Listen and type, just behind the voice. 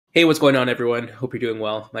Hey, what's going on, everyone? Hope you're doing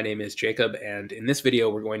well. My name is Jacob, and in this video,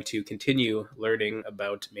 we're going to continue learning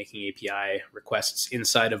about making API requests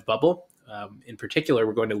inside of Bubble. In particular,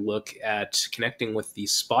 we're going to look at connecting with the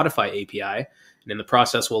Spotify API, and in the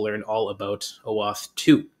process, we'll learn all about OAuth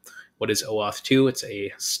 2. What is OAuth 2? It's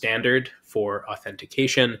a standard for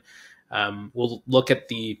authentication. We'll look at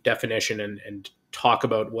the definition and talk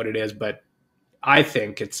about what it is, but I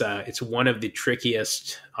think it's one of the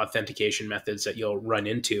trickiest authentication methods that you'll run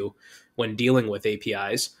into when dealing with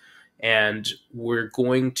APIs. And we're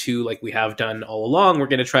going to, like we have done all along, we're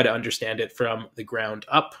going to try to understand it from the ground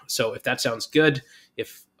up. So if that sounds good,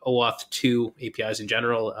 if OAuth 2 APIs in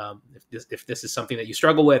general, if this is something that you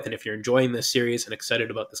struggle with, and if you're enjoying this series and excited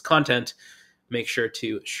about this content, make sure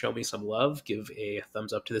to show me some love, give a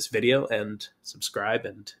thumbs up to this video, and subscribe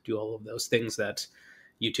and do all of those things that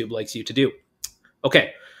YouTube likes you to do.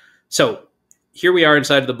 Okay, so here we are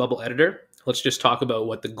inside of the Bubble editor. Let's just talk about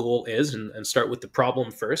what the goal is and start with the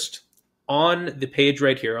problem first. On the page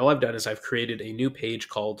right here, all I've done is I've created a new page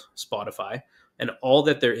called Spotify, and all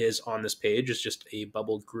that there is on this page is just a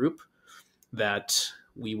Bubble group that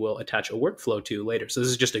we will attach a workflow to later. So this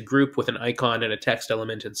is just a group with an icon and a text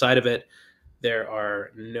element inside of it. There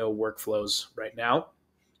are no workflows right now,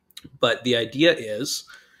 but the idea is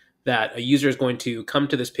that a user is going to come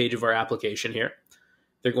to this page of our application here.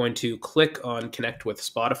 They're going to click on Connect with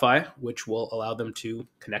Spotify, which will allow them to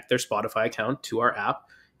connect their Spotify account to our app.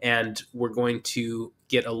 And we're going to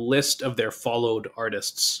get a list of their followed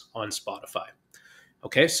artists on Spotify.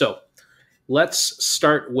 Okay, so let's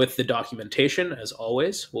start with the documentation. As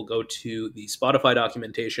always, we'll go to the Spotify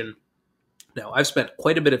documentation. Now, I've spent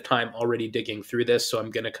quite a bit of time already digging through this, so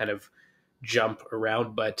I'm going to kind of jump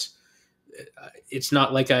around, but it's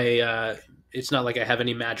not like I have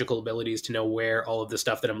any magical abilities to know where all of the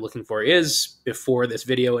stuff that I'm looking for is before this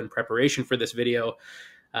video. In preparation for this video,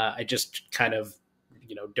 I just kind of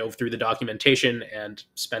dove through the documentation and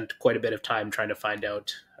spent quite a bit of time trying to find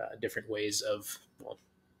out different ways of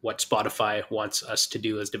what Spotify wants us to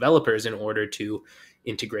do as developers in order to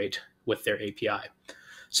integrate with their API.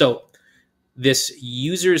 So this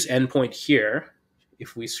user's endpoint here,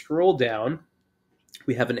 if we scroll down,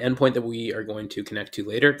 we have an endpoint that we are going to connect to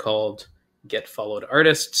later called get followed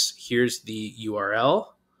artists. Here's the URL.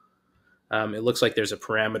 It looks like there's a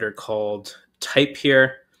parameter called type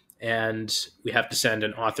here, and we have to send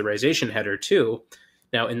an authorization header too.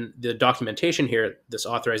 Now in the documentation here, this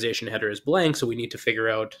authorization header is blank, so we need to figure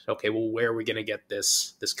out, okay, well, where are we going to get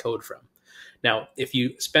this code from? Now, if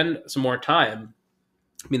you spend some more time,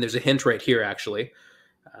 there's a hint right here actually,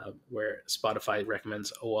 where Spotify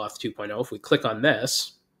recommends OAuth 2.0. If we click on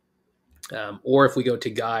this, or if we go to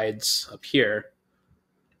guides up here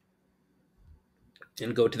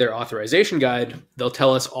and go to their authorization guide, they'll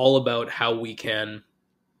tell us all about how we can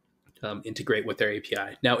integrate with their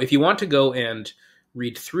API. Now, if you want to go and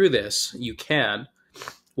read through this, you can.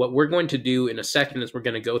 What we're going to do in a second is we're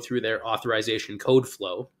going to go through their authorization code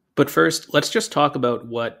flow. But first, let's just talk about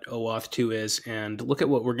what OAuth 2 is and look at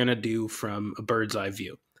what we're going to do from a bird's eye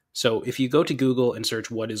view. So if you go to Google and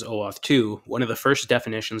search what is OAuth 2, one of the first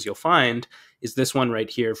definitions you'll find is this one right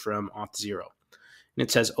here from Auth 0. And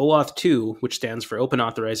it says OAuth 2, which stands for Open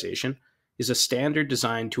Authorization, is a standard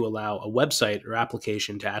designed to allow a website or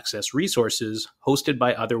application to access resources hosted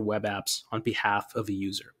by other web apps on behalf of a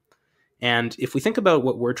user. And if we think about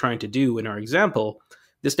what we're trying to do in our example,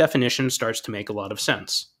 this definition starts to make a lot of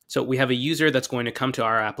sense. So we have a user that's going to come to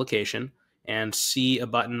our application and see a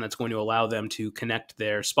button that's going to allow them to connect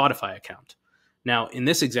their Spotify account. Now, in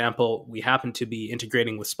this example, we happen to be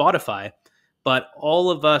integrating with Spotify, but all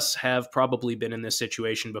of us have probably been in this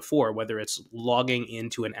situation before, whether it's logging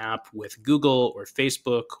into an app with Google or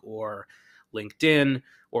Facebook or LinkedIn,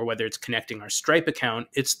 or whether it's connecting our Stripe account.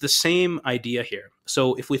 It's the same idea here.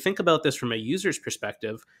 So if we think about this from a user's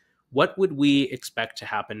perspective, what would we expect to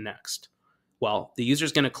happen next? Well, the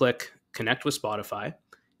user's going to click connect with Spotify,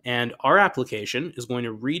 and our application is going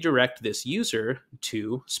to redirect this user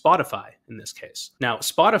to Spotify in this case. Now,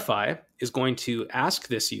 Spotify is going to ask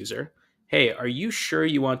this user, hey, are you sure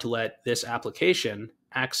you want to let this application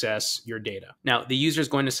access your data? Now, the user is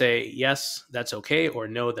going to say, yes, that's okay, or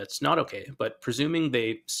no, that's not okay. But presuming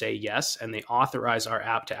they say yes, and they authorize our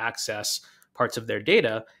app to access parts of their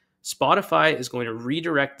data, Spotify is going to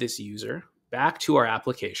redirect this user back to our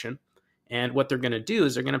application. And what they're going to do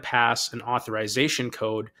is they're going to pass an authorization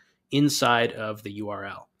code inside of the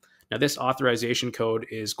URL. Now, this authorization code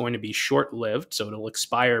is going to be short-lived, so it'll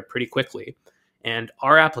expire pretty quickly. And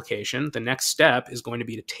our application, the next step is going to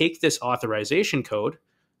be to take this authorization code,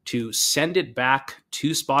 to send it back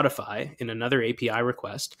to Spotify in another API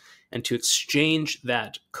request and to exchange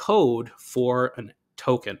that code for a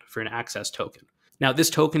token, for an access token. Now, this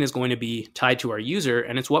token is going to be tied to our user,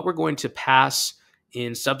 and it's what we're going to pass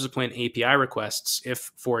in subsequent API requests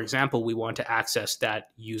if, for example, we want to access that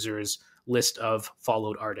user's list of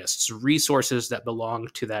followed artists, resources that belong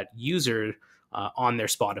to that user on their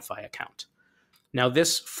Spotify account. Now,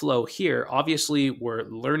 this flow here, obviously, we're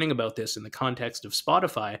learning about this in the context of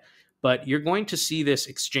Spotify, but you're going to see this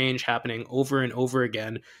exchange happening over and over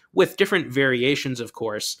again with different variations, of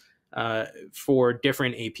course, for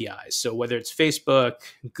different APIs. So whether it's Facebook,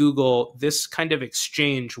 Google, this kind of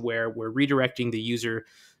exchange where we're redirecting the user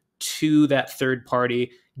to that third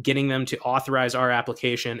party, getting them to authorize our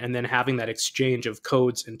application, and then having that exchange of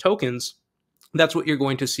codes and tokens, that's what you're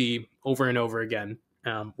going to see over and over again,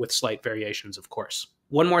 with slight variations, of course.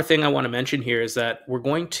 One more thing I want to mention here is that we're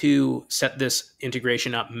going to set this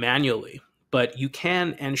integration up manually, but you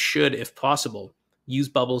can and should, if possible, use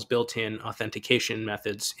Bubble's built-in authentication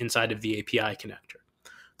methods inside of the API connector.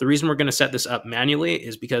 The reason we're going to set this up manually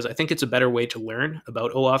is because I think it's a better way to learn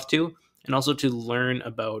about OAuth 2 and also to learn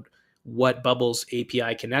about what Bubble's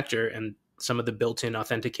API connector and some of the built-in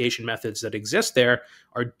authentication methods that exist there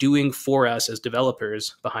are doing for us as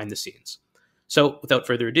developers behind the scenes. So without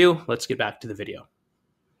further ado, let's get back to the video.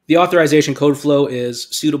 The authorization code flow is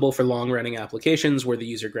suitable for long-running applications where the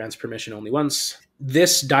user grants permission only once.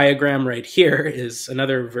 This diagram right here is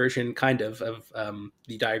another version of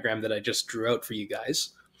the diagram that I just drew out for you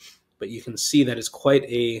guys. But you can see that it's quite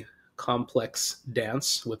a complex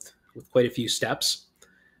dance with quite a few steps.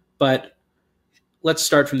 But let's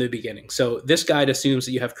start from the beginning. So this guide assumes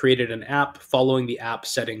that you have created an app following the app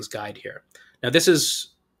settings guide here. Now this is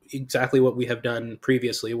exactly what we have done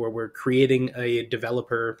previously, where we're creating a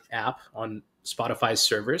developer app on Spotify's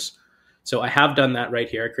servers. So I have done that right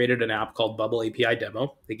here. I created an app called Bubble API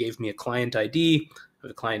Demo. They gave me a client ID,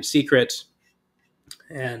 a client secret,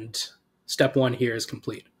 and step one here is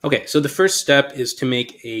complete. Okay, so the first step is to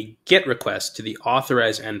make a GET request to the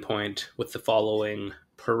authorize endpoint with the following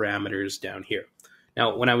parameters down here.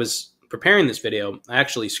 Now, when I was preparing this video, I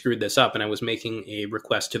actually screwed this up and I was making a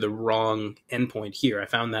request to the wrong endpoint here. I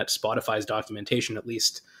found that Spotify's documentation, at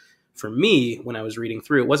least for me, when I was reading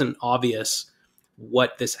through, it wasn't obvious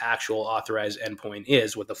what this actual authorized endpoint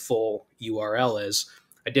is, what the full URL is.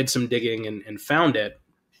 I did some digging and found it,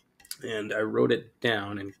 and I wrote it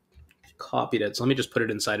down and copied it. So let me just put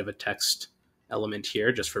it inside of a text element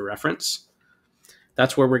here just for reference.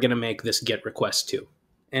 That's where we're going to make this GET request to.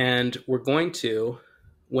 And we're going to,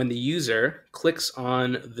 when the user clicks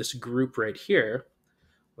on this group right here,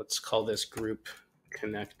 let's call this group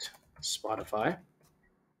Connect Spotify. I'm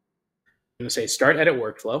going to say Start Edit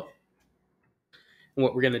Workflow. And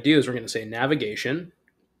what we're going to do is we're going to say Navigation.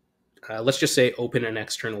 Let's just say Open an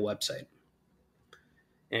external website.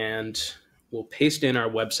 And we'll paste in our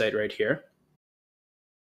website right here.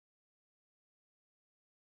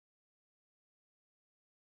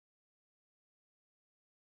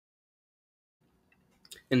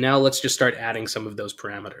 And now let's just start adding some of those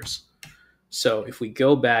parameters. So if we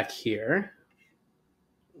go back here,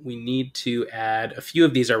 we need to add a few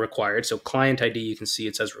of these are required. So client ID, you can see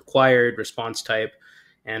it says required, response type,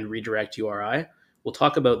 and redirect URI. We'll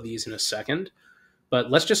talk about these in a second, but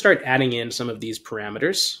let's just start adding in some of these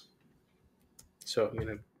parameters. So I'm going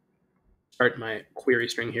to start my query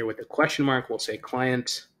string here with a question mark. We'll say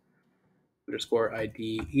client underscore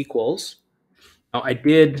ID equals. Now, I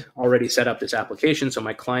did already set up this application, so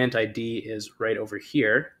my client ID is right over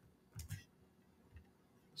here.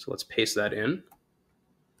 So let's paste that in.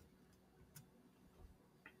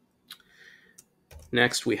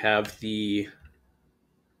 Next, we have the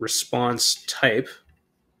response type.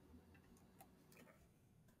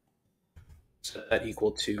 Set that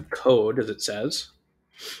equal to code, as it says.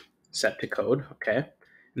 Set to code, okay. And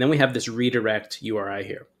then we have this redirect URI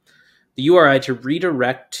here. The URI to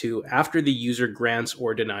redirect to after the user grants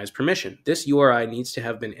or denies permission. This URI needs to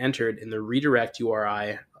have been entered in the redirect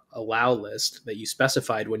URI allow list that you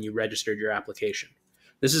specified when you registered your application.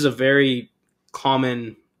 This is a very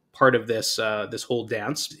common part of this, this whole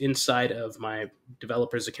dance. Inside of my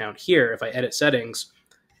developer's account here, if I edit settings,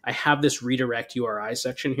 I have this redirect URI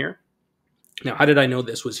section here. Now, how did I know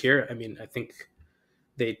this was here? I mean, I think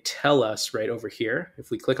they tell us right over here.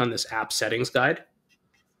 If we click on this app settings guide,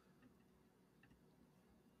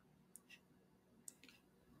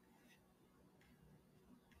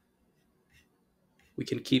 we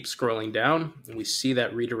can keep scrolling down and we see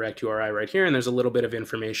that redirect URI right here. And there's a little bit of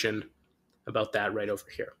information about that right over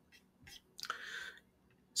here.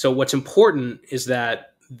 So what's important is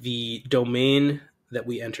that the domain that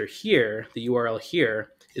we enter here, the URL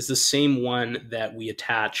here, is the same one that we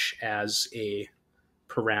attach as a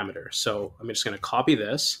parameter. So I'm just going to copy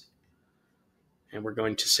this, and we're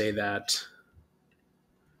going to say that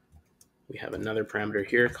we have another parameter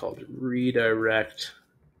here called redirect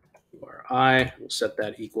URI. We'll set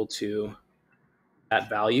that equal to that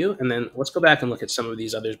value. And then let's go back and look at some of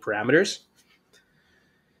these other parameters.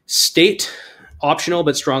 State, optional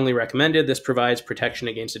but strongly recommended. This provides protection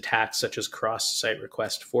against attacks such as cross-site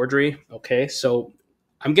request forgery. Okay, so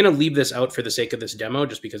I'm going to leave this out for the sake of this demo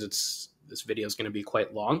just because this video is going to be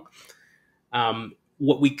quite long.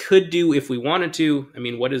 What we could do if we wanted to, I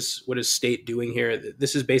mean, what is state doing here?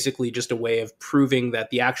 This is basically just a way of proving that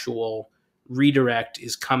the actual redirect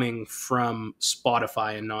is coming from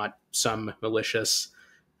Spotify and not some malicious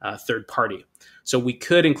third party. So we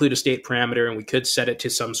could include a state parameter and we could set it to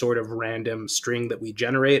some sort of random string that we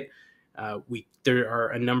generate. There are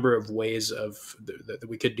a number of ways that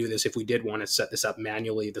we could do this if we did want to set this up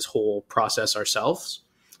manually, this whole process ourselves.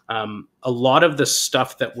 A lot of the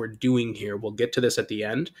stuff that we're doing here, we'll get to this at the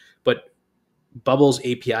end, but Bubble's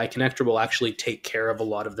API connector will actually take care of a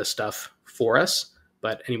lot of this stuff for us.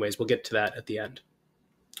 But anyways, we'll get to that at the end.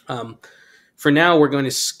 For now, we're going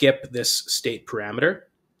to skip this state parameter.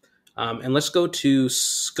 And let's go to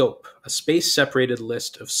scope, a space-separated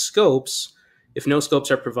list of scopes. If no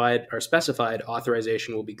scopes are specified,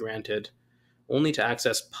 authorization will be granted only to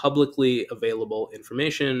access publicly available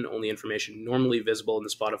information, only information normally visible in the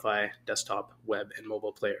Spotify desktop, web, and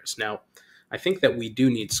mobile players. Now, I think that we do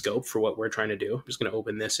need scope for what we're trying to do. I'm just going to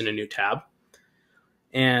open this in a new tab.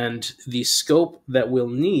 And the scope that we'll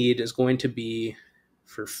need is going to be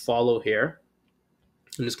for follow here.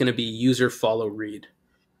 And it's going to be user follow read.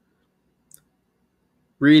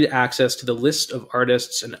 Read access to the list of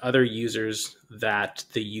artists and other users that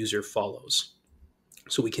the user follows.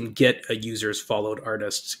 So we can get a user's followed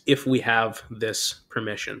artists if we have this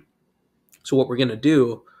permission. So what we're going to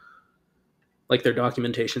do, like their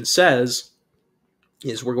documentation says,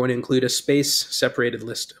 is we're going to include a space-separated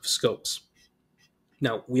list of scopes.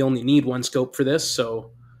 Now, we only need one scope for this,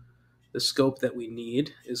 so the scope that we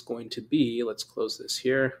need is going to be, let's close this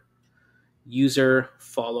here, user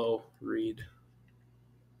follow read.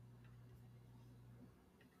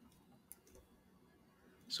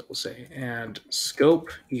 So we'll say, and scope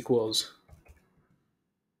equals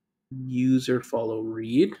user follow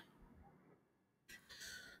read.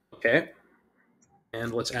 Okay.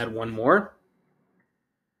 And let's add one more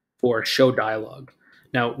for show dialog.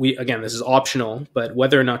 Now, again, this is optional, but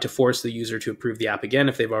whether or not to force the user to approve the app again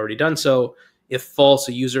if they've already done so, if false,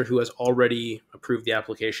 a user who has already approved the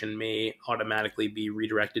application may automatically be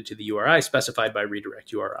redirected to the URI specified by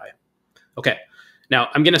redirect URI. Okay. Now,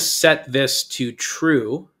 I'm going to set this to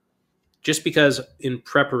true just because in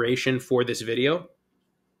preparation for this video,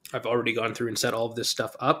 I've already gone through and set all of this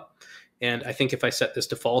stuff up. And I think if I set this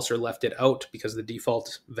to false or left it out because the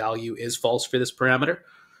default value is false for this parameter,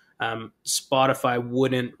 Spotify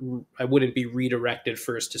I wouldn't be redirected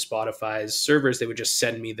first to Spotify's servers. They would just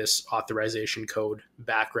send me this authorization code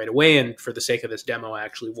back right away. And for the sake of this demo, I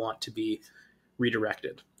actually want to be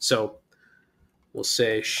redirected. So we'll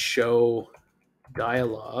say show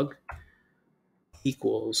dialog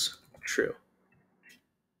equals true.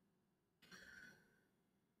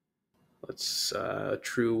 Let's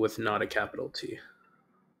true with not a capital T.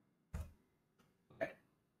 Okay.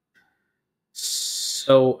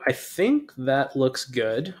 So I think that looks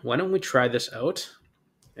good. Why don't we try this out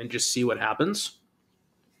and just see what happens?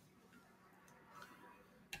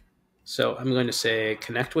 So I'm going to say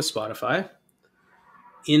connect with Spotify.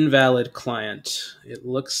 Invalid client. It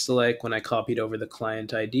looks like when I copied over the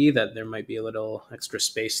client ID that there might be a little extra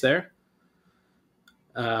space there.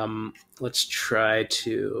 Let's try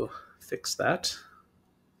to fix that.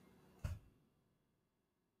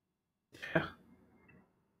 Yeah.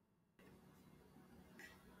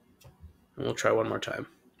 And we'll try one more time.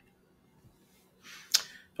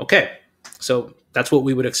 Okay, so that's what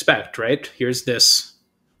we would expect, right? Here's this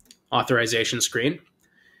authorization screen.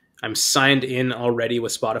 I'm signed in already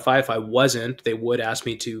with Spotify. If I wasn't, they would ask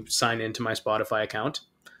me to sign into my Spotify account.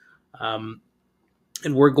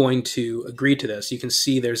 And we're going to agree to this. You can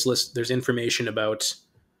see there's information about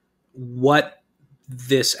what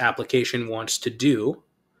this application wants to do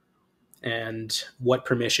and what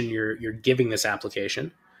permission you're giving this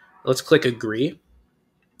application. Let's click agree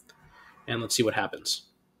and let's see what happens.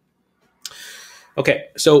 Okay,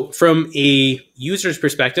 so from a user's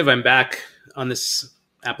perspective, I'm back on this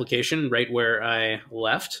application right where I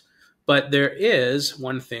left, but there is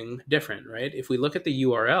one thing different, right? If we look at the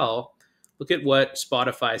URL, look at what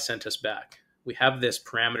Spotify sent us back. We have this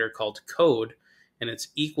parameter called code, and it's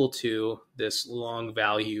equal to this long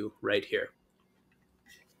value right here.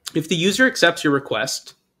 If the user accepts your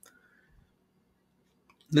request,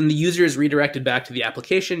 then the user is redirected back to the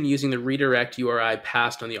application using the redirect URI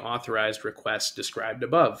passed on the authorized request described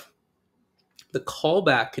above. The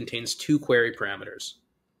callback contains two query parameters: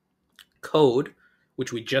 code,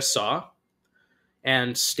 which we just saw,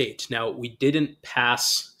 and state. Now, we didn't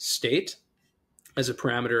pass state as a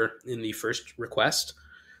parameter in the first request,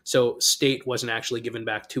 so state wasn't actually given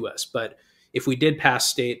back to us. But if we did pass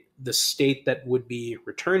state, the state that would be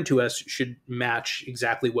returned to us should match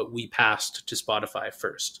exactly what we passed to Spotify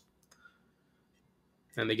first.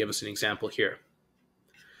 And they give us an example here.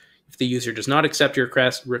 If the user does not accept your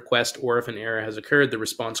request, or if an error has occurred, the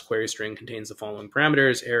response query string contains the following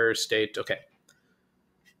parameters: error, state. Okay.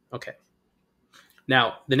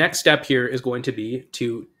 Now, the next step here is going to be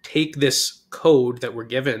to take this code that we're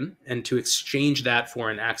given and to exchange that for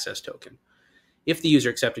an access token. If the user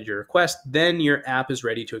accepted your request, then your app is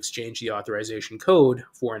ready to exchange the authorization code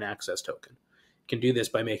for an access token. You can do this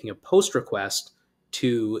by making a post request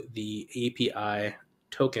to the API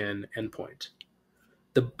token endpoint.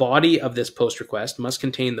 The body of this post request must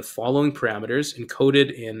contain the following parameters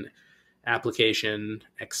encoded in application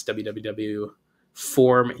xwww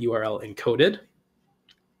form URL encoded.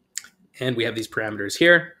 And we have these parameters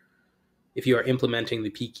here. If you are implementing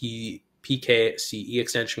the PKCE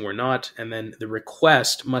extension or not, and then the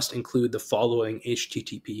request must include the following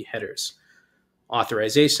HTTP headers: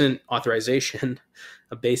 authorization,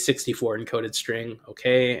 a base 64 encoded string,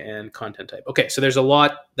 okay, and content type. Okay, so there's a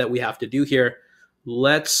lot that we have to do here.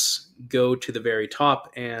 Let's go to the very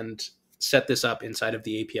top and set this up inside of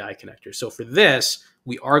the API connector. So for this,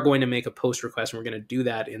 we are going to make a post request, and we're going to do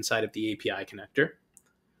that inside of the API connector.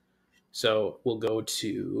 So we'll go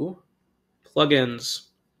to plugins.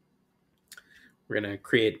 We're going to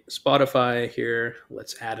create Spotify here.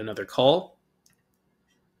 Let's add another call.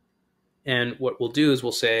 And what we'll do is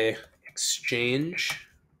we'll say exchange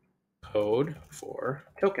code for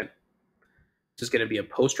token. This is going to be a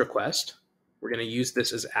post request. We're going to use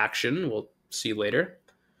this as action. We'll see later.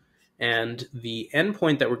 And the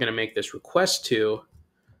endpoint that we're going to make this request to,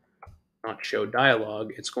 not show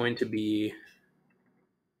dialog, it's going to be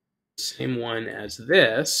the same one as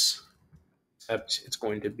this, except it's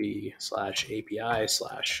going to be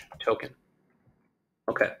 /API/token.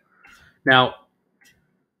 Okay. Now,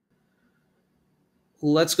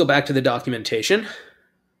 let's go back to the documentation.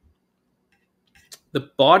 The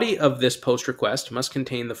body of this post request must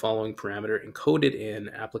contain the following parameter encoded in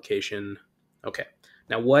application. Okay.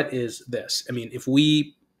 Now, what is this? I mean, if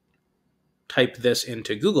we type this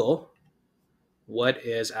into Google, what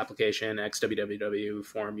is application xwww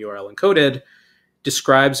form URL encoded,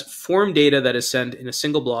 describes form data that is sent in a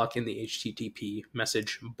single block in the HTTP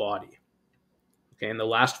message body. Okay, in the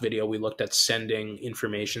last video, we looked at sending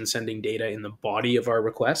information, sending data in the body of our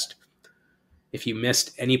request. If you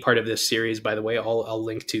missed any part of this series, by the way, I'll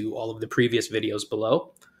link to all of the previous videos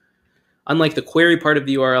below. Unlike the query part of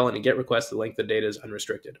the URL and a GET request, the length of data is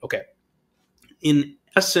unrestricted. Okay. In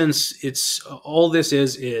essence, it's all this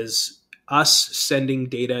is us sending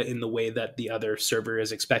data in the way that the other server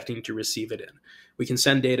is expecting to receive it in. We can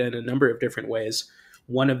send data in a number of different ways,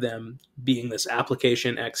 one of them being this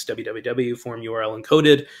application xwww form URL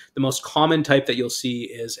encoded. The most common type that you'll see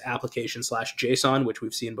is application/JSON, which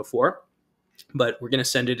we've seen before, but we're going to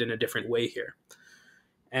send it in a different way here.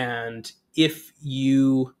 And if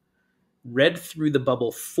you read through the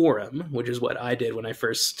Bubble forum, which is what I did when I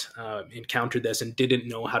first encountered this and didn't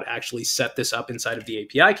know how to actually set this up inside of the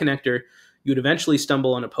API connector, you would eventually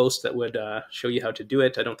stumble on a post that would show you how to do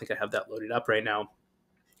it. I don't think I have that loaded up right now.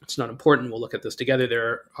 It's not important. We'll look at this together.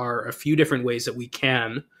 There are a few different ways that we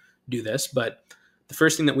can do this, but the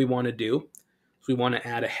first thing that we want to do is we want to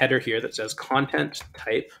add a header here that says content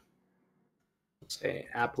type, let's say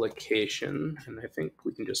application, and I think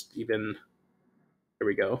we can just even, there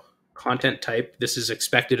we go, content type. This is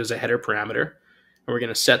expected as a header parameter, and we're going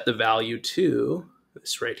to set the value to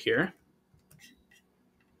this right here.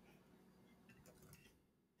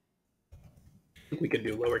 I think we could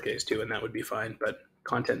do lowercase too, and that would be fine, but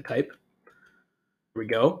content type. Here we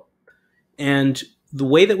go. And the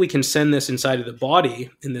way that we can send this inside of the body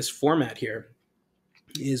in this format here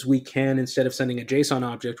is we can, instead of sending a JSON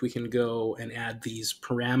object, we can go and add these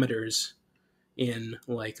parameters in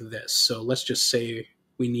like this. So let's just say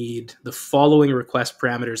we need the following request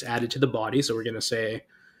parameters added to the body. So we're going to say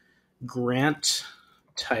grant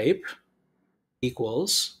type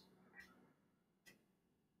equals,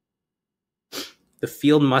 the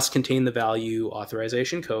field must contain the value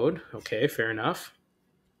authorization code. Okay, fair enough.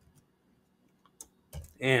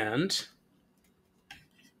 And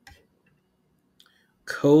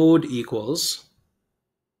code equals.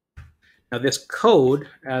 Now this code,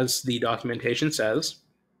 as the documentation says,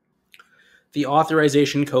 the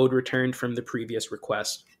authorization code returned from the previous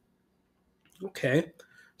request. Okay,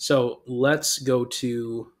 so let's go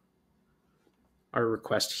to our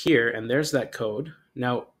request here, and there's that code.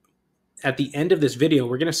 Now, at the end of this video,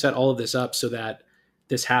 we're going to set all of this up so that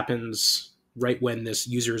this happens right when this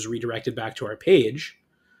user is redirected back to our page.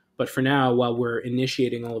 But for now, while we're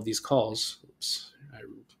initiating all of these calls, it's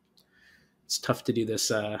tough to do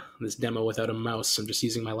this this demo without a mouse. I'm just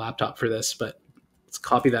using my laptop for this, but let's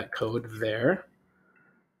copy that code there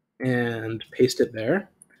and paste it there.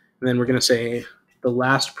 And then we're going to say the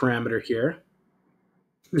last parameter here,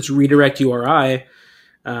 this redirect URI.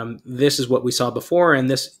 This is what we saw before, and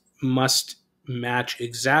this must match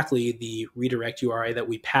exactly the redirect URI that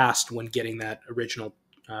we passed when getting that original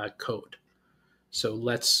code. So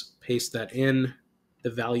let's paste that in. The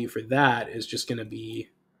value for that is just going to be,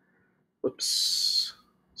 whoops,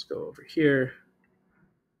 let's go over here.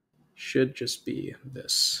 Should just be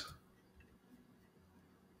this.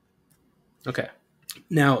 Okay.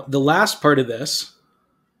 Now, the last part of this,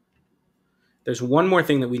 there's one more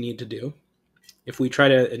thing that we need to do. If we try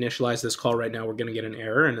to initialize this call right now, we're going to get an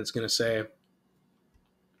error, and it's going to say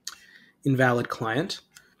invalid client.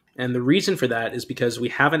 And the reason for that is because we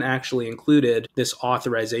haven't actually included this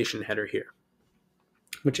authorization header here,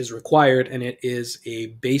 which is required, and it is a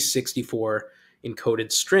base 64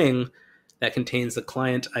 encoded string that contains the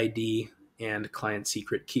client ID and client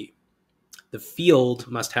secret key. The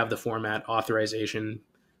field must have the format authorization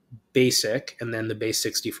basic, and then the base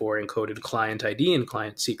 64 encoded client ID and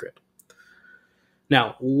client secret.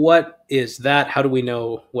 Now, what is that? How do we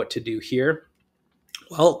know what to do here?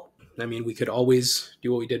 Well, I mean, we could always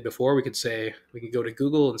do what we did before. We could go to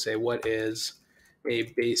Google and say, what is a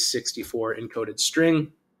base 64 encoded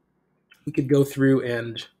string? We could go through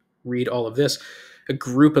and read all of this. A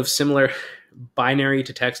group of similar binary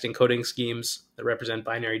to text encoding schemes that represent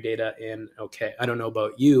binary data in, okay, I don't know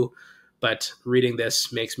about you, but reading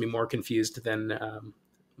this makes me more confused than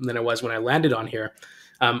I was when I landed on here.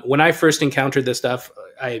 When I first encountered this stuff,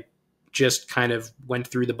 I just kind of went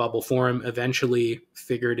through the Bubble forum, eventually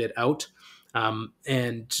figured it out.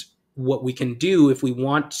 And what we can do if we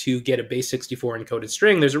want to get a base 64 encoded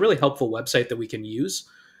string, there's a really helpful website that we can use.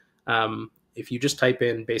 If you just type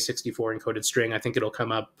in base 64 encoded string, I think it'll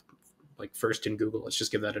come up like first in Google. Let's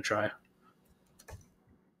just give that a try.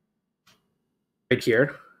 Right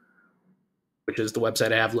here, which is the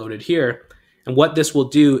website I have loaded here. And what this will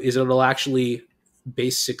do is it'll actually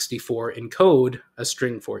base 64 encode a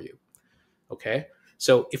string for you. Okay,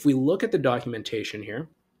 so if we look at the documentation here,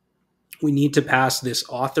 we need to pass this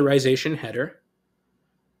authorization header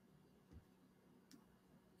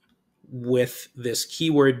with this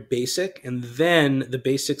keyword basic, and then the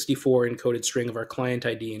base 64 encoded string of our client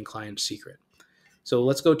ID and client secret. So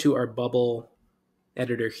let's go to our Bubble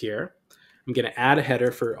editor here. I'm going to add a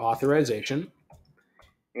header for authorization,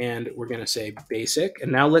 and we're going to say basic.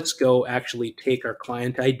 And now let's go actually take our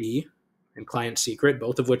client ID and client secret,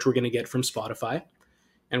 both of which we're going to get from Spotify,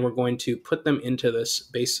 and we're going to put them into this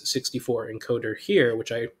base 64 encoder here,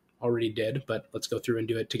 which I already did, but let's go through and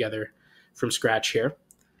do it together from scratch here.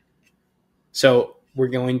 So we're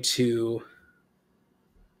going to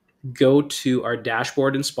go to our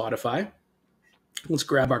dashboard in Spotify. Let's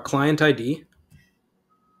grab our client ID.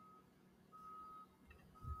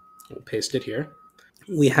 We'll paste it here.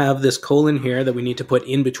 We have this colon here that we need to put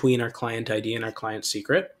in between our client ID and our client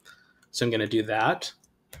secret. So I'm going to do that.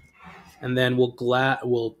 And then we'll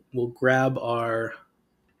grab our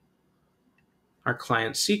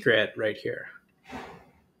client secret right here.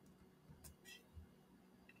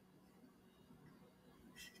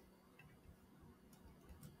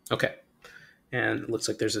 Okay. And it looks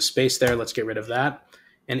like there's a space there. Let's get rid of that.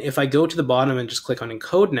 And if I go to the bottom and just click on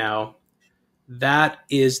encode now, that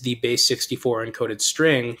is the base 64 encoded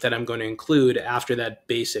string that I'm going to include after that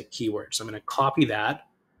basic keyword. So I'm going to copy that.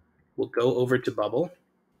 We'll go over to Bubble.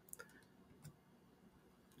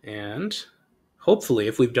 And hopefully,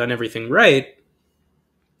 if we've done everything right,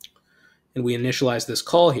 and we initialize this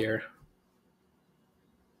call here,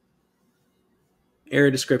 error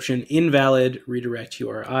description, invalid, redirect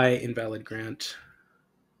URI, invalid grant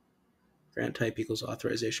type equals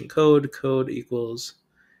authorization code equals,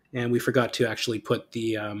 and we forgot to actually put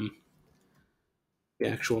the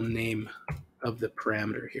actual name of the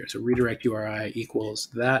parameter here. So redirect URI equals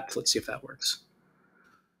that. Let's see if that works.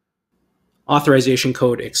 Authorization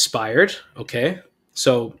code expired. Okay,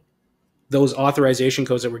 so those authorization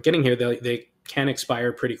codes that we're getting here, they can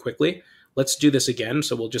expire pretty quickly. Let's do this again.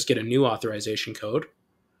 So we'll just get a new authorization code.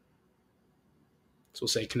 So we'll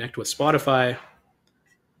say connect with Spotify.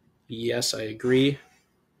 Yes, I agree.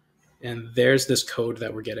 And there's this code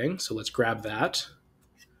that we're getting. So let's grab that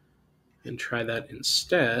and try that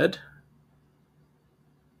instead.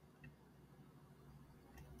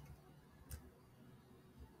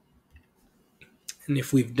 And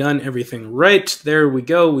if we've done everything right, there we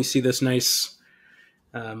go. We see this nice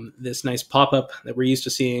pop-up that we're used to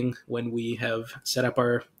seeing when we have set up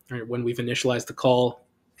or when we've initialized the call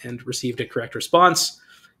and received a correct response.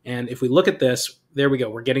 And if we look at this, there we go.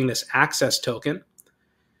 We're getting this access token.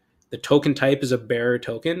 The token type is a bearer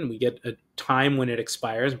token. We get a time when it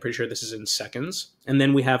expires. I'm pretty sure this is in seconds. And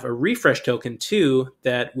then we have a refresh token too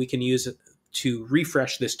that we can use to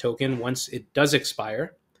refresh this token once it does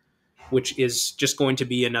expire, which is just going to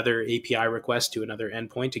be another API request to another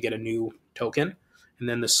endpoint to get a new token, and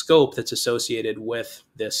then the scope that's associated with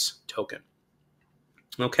this token.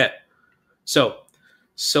 Okay,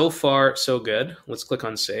 so far so good. Let's click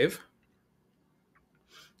on save.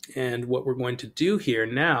 And what we're going to do here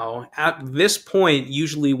now, at this point,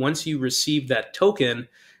 usually once you receive that token,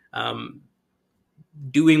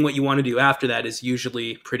 doing what you want to do after that is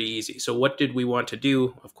usually pretty easy. So what did we want to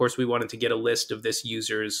do? Of course, we wanted to get a list of this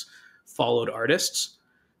user's followed artists.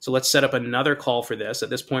 So let's set up another call for this. At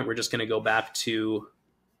this point, we're just going to go back to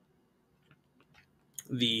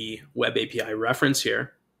the web API reference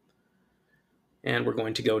here. And we're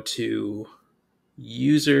going to go to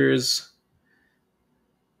users.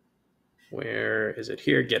 Where is it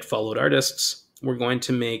here? Get followed artists. We're going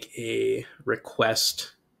to make a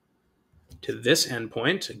request to this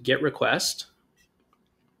endpoint, get request.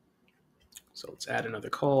 So let's add another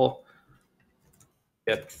call,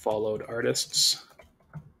 get followed artists.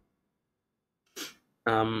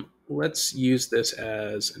 Let's use this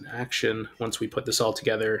as an action. Once we put this all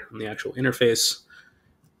together on the actual interface,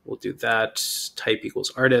 we'll do that, type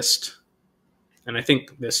equals artist. And I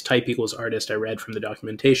think this type equals artist, I read from the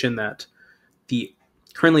documentation that the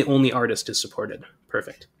currently only artist is supported.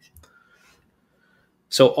 Perfect.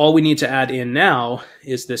 So all we need to add in now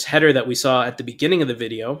is this header that we saw at the beginning of the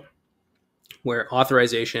video, where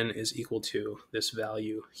authorization is equal to this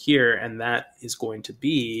value here, and that is going to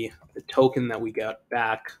be the token that we got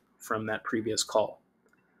back from that previous call.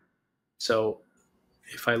 So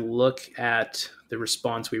if I look at the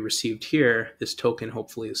response we received here, this token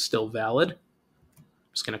hopefully is still valid. I'm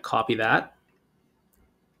just going to copy that,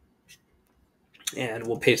 and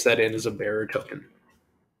we'll paste that in as a bearer token.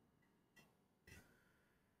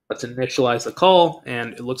 Let's initialize the call,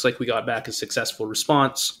 and it looks like we got back a successful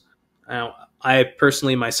response. Now, I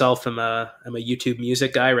personally myself am a YouTube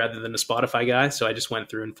music guy rather than a Spotify guy, so I just went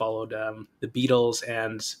through and followed the Beatles,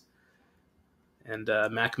 and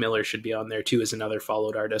Mac Miller should be on there too as another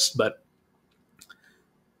followed artist. But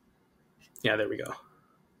yeah, there we go.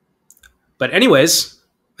 But anyways,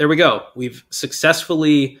 there we go. We've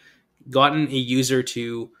successfully gotten a user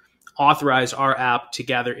to authorize our app to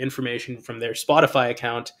gather information from their Spotify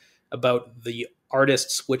account about the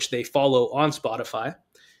artists which they follow on Spotify.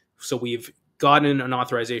 So we've gotten an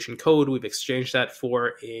authorization code, we've exchanged that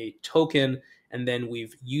for a token, and then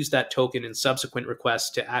we've used that token in subsequent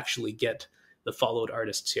requests to actually get the followed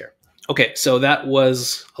artists here. Okay, so that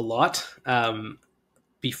was a lot.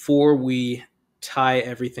 Before we tie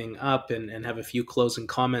everything up and have a few closing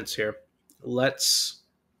comments here, let's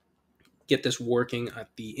get this working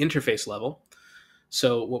at the interface level.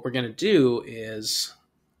 So what we're going to do is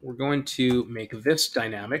we're going to make this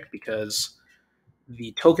dynamic because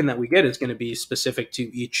the token that we get is going to be specific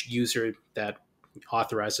to each user that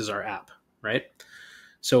authorizes our app, right?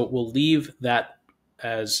 So we'll leave that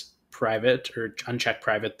as private or unchecked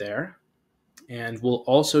private there. And we'll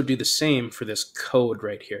also do the same for this code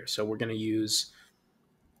right here. So we're going to use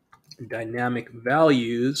dynamic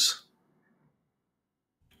values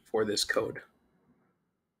for this code.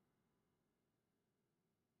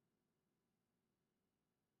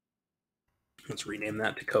 Let's rename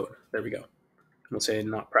that to code. There we go. We'll say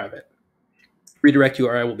not private. Redirect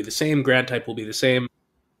URI will be the same. Grant type will be the same.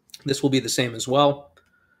 This will be the same as well.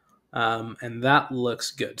 And that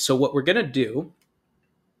looks good. So what we're going to do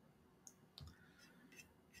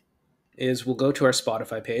is we'll go to our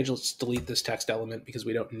Spotify page. Let's delete this text element because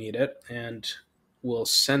we don't need it. And we'll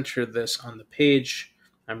center this on the page.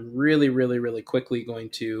 I'm really quickly going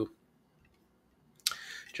to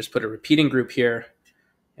just put a repeating group here.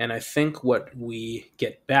 And I think what we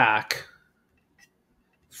get back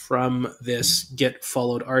from this get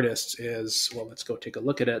followed artists is, well, let's go take a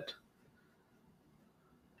look at it.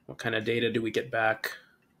 What kind of data do we get back?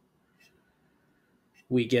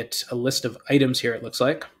 We get a list of items here, it looks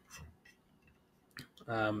like.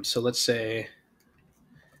 So let's say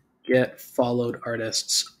get followed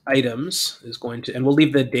artists items is going to, and we'll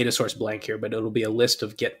leave the data source blank here, but it'll be a list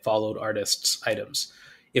of get followed artists items.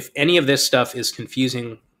 If any of this stuff is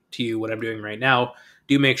confusing to you, what I'm doing right now,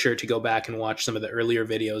 do make sure to go back and watch some of the earlier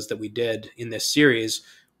videos that we did in this series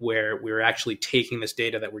where we were actually taking this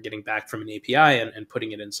data that we're getting back from an API and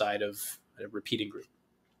putting it inside of a repeating group.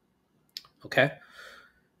 Okay,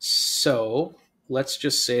 so let's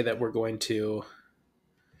just say that we're going to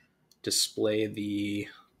display the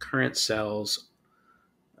current cell's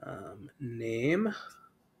name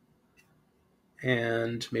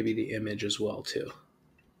and maybe the image as well too.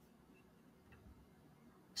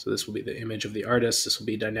 So this will be the image of the artist. This will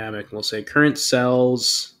be dynamic. We'll say current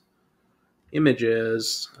cells,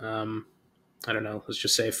 images. I don't know. Let's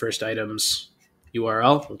just say first items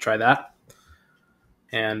URL. We'll try that.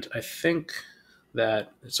 And I think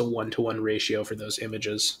that it's a 1-to-1 ratio for those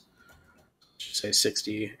images. Let's say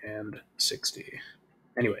 60 and 60.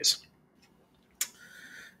 Anyways,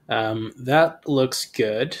 that looks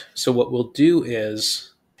good. So what we'll do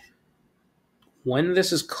is when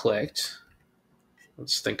this is clicked,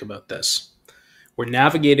 let's think about this. We're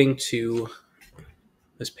navigating to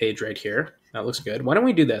this page right here. That looks good. Why don't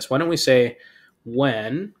we do this? Why don't we say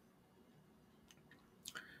when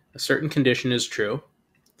a certain condition is true,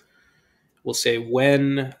 we'll say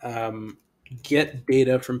when get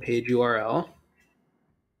data from page URL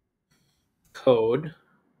code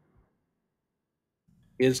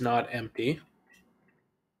is not empty.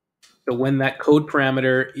 So when that code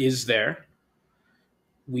parameter is there,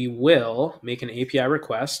 we will make an API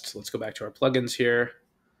request. Let's go back to our plugins here.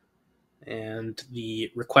 And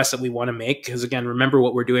the request that we want to make, because again, remember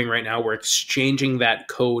what we're doing right now, we're exchanging that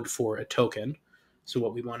code for a token. So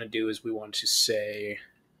what we want to do is we want to say,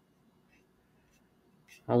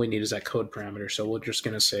 all we need is that code parameter. So we're just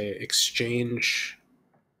going to say exchange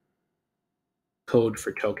code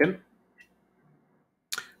for token.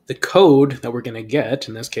 The code that we're going to get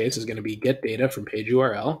in this case is going to be get data from page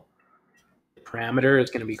URL. The parameter is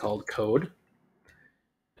going to be called code.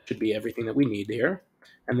 Should be everything that we need here.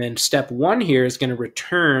 And then step one here is going to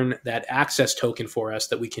return that access token for us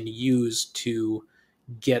that we can use to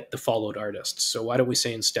get the followed artists. So why don't we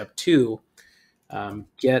say in step two,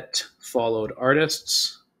 get followed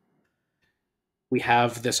artists. We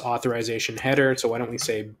have this authorization header. So why don't we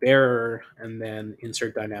say bearer and then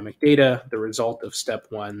insert dynamic data, the result of step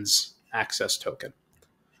one's access token.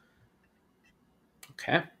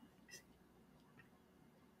 Okay.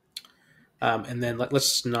 And then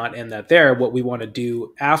let's not end that there. What we want to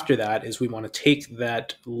do after that is we want to take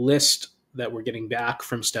that list that we're getting back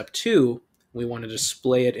from step two. We want to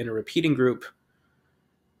display it in a repeating group.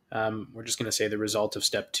 We're just going to say the result of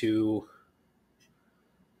step two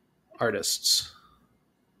artists.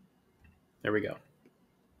 There we go.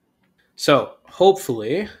 So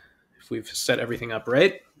hopefully, if we've set everything up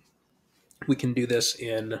right, we can do this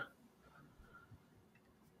in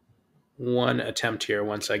one attempt here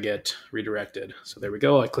once I get redirected. So there we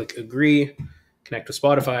go. I click agree, connect with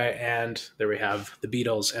Spotify, and there we have the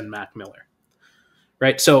Beatles and Mac Miller.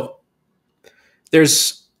 Right. So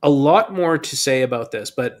there's a lot more to say about this,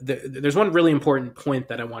 but there's one really important point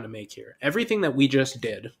that I want to make here. Everything that we just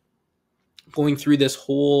did, going through this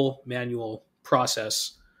whole manual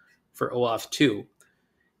process for OAuth 2,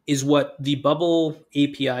 is what the Bubble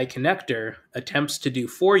API connector attempts to do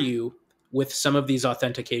for you with some of these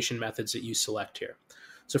authentication methods that you select here.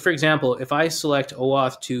 So for example, if I select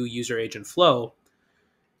OAuth 2 user agent flow,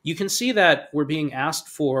 you can see that we're being asked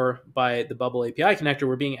for, by the Bubble API connector,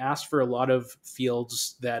 we're being asked for a lot of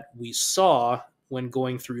fields that we saw when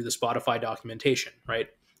going through the Spotify documentation, right?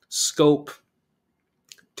 Scope,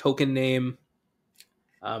 token name,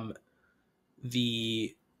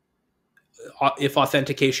 if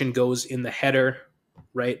authentication goes in the header,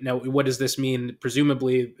 right? Now, what does this mean?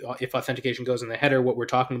 Presumably, if authentication goes in the header, what we're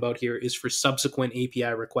talking about here is for subsequent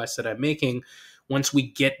API requests that I'm making. Once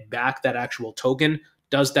we get back that actual token,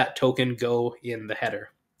 does that token go in the header,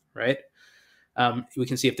 right? We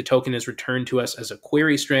can see if the token is returned to us as a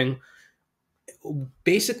query string.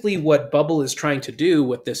 Basically, what Bubble is trying to do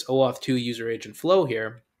with this OAuth 2 user agent flow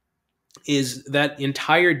here is that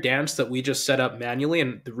entire dance that we just set up manually.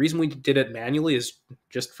 And the reason we did it manually is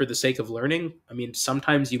just for the sake of learning. I mean,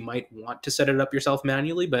 sometimes you might want to set it up yourself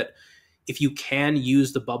manually, but if you can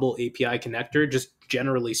use the Bubble API connector, just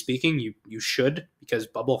generally speaking, you should, because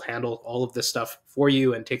Bubble handles all of this stuff for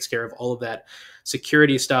you and takes care of all of that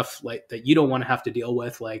security stuff like that you don't want to have to deal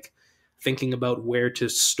with, like thinking about where to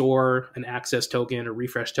store an access token or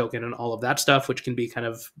refresh token and all of that stuff, which can be kind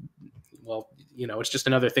of, well, it's just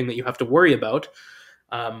another thing that you have to worry about.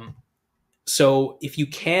 So if you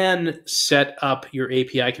can set up your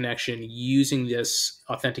API connection using this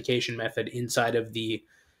authentication method inside of the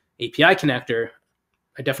API connector,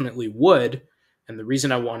 I definitely would. And the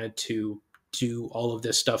reason I wanted to do all of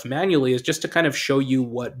this stuff manually is just to kind of show you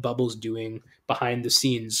what Bubble's doing behind the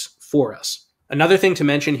scenes for us. Another thing to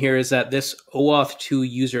mention here is that this OAuth 2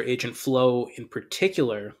 user agent flow in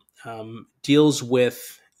particular deals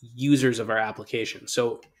with users of our application.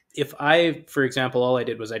 So if I, for example, all I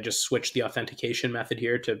did was I just switched the authentication method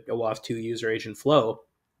here to OAuth 2 user agent flow.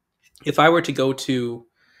 If I were to go to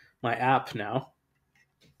my app now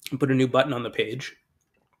and put a new button on the page,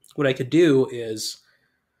 what I could do is,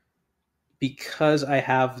 because I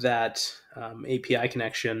have that API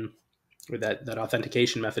connection or that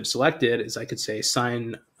authentication method selected, is I could say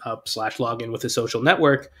sign up / login with a social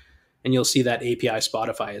network, and you'll see that API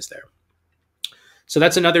Spotify is there. So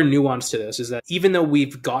that's another nuance to this, is that even though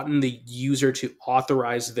we've gotten the user to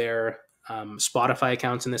authorize their Spotify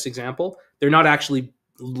accounts in this example, they're not actually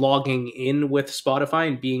logging in with Spotify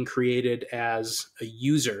and being created as a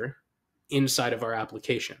user inside of our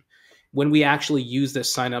application. When we actually use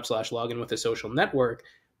this sign up / login with a social network,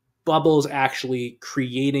 Bubble's actually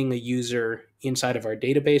creating a user inside of our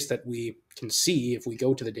database that we can see if we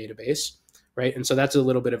go to the database, right? And so that's a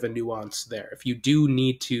little bit of a nuance there. If you do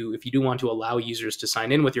want to allow users to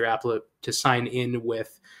sign in with your app, to sign in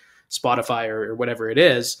with Spotify or whatever it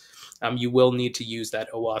is, you will need to use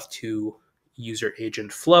that OAuth 2 user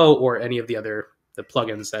agent flow or any of the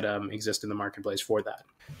plugins that exist in the marketplace for that.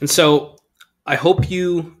 And so I hope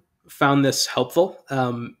you found this helpful.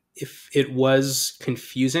 If it was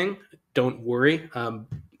confusing, don't worry.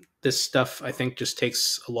 This stuff, I think, just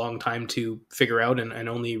takes a long time to figure out and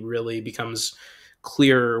only really becomes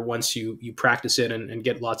clearer once you practice it and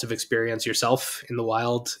get lots of experience yourself in the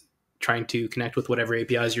wild, trying to connect with whatever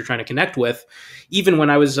APIs you're trying to connect with. Even when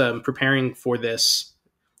I was preparing for this,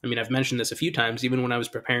 I mean, I've mentioned this a few times, even when I was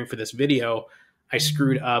preparing for this video, I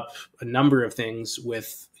screwed up a number of things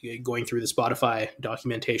with going through the Spotify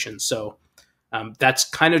documentation. So that's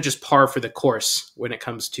kind of just par for the course when it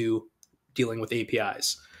comes to dealing with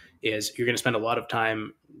APIs, is you're going to spend a lot of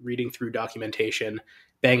time reading through documentation,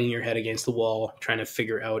 banging your head against the wall, trying to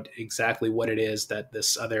figure out exactly what it is that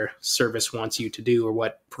this other service wants you to do, or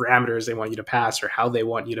what parameters they want you to pass, or how they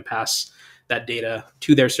want you to pass that data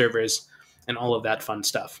to their servers, and all of that fun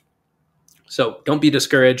stuff. So don't be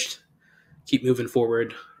discouraged. Keep moving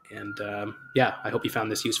forward. And yeah, I hope you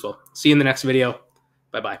found this useful. See you in the next video.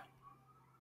 Bye-bye.